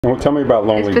Well, tell me about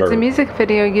Lonely If it's Bird. a music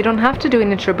video, you don't have to do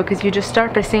an intro because you just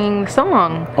start by singing the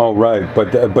song. Oh, right,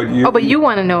 but you... Oh, but you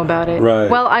want to know about it. Right.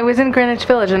 Well, I was in Greenwich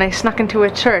Village and I snuck into a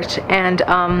church and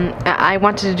I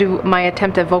wanted to do my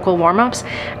attempt at vocal warm-ups.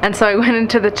 And so I went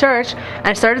into the church and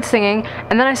I started singing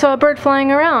and then I saw a bird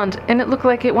flying around and it looked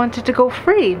like it wanted to go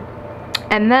free.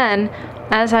 And then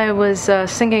as I was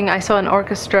singing, I saw an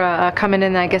orchestra coming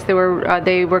in. I guess they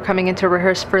were coming in to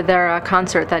rehearse for their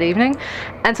concert that evening.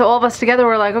 And so all of us together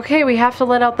were like, okay, we have to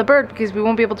let out the bird because we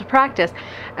won't be able to practice.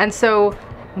 And so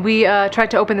we tried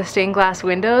to open the stained glass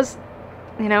windows.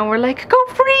 You know, we're like, go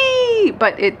free!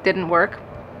 But it didn't work.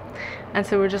 And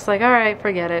so we're just like, all right,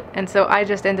 forget it. And so I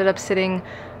just ended up sitting,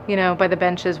 you know, by the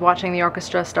benches watching the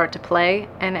orchestra start to play.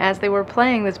 And as they were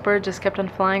playing, this bird just kept on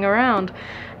flying around.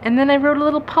 And then I wrote a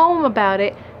little poem about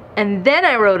it. And then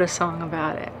I wrote a song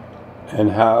about it.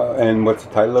 And what's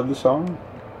the title of the song?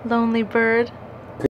 Lonely Bird.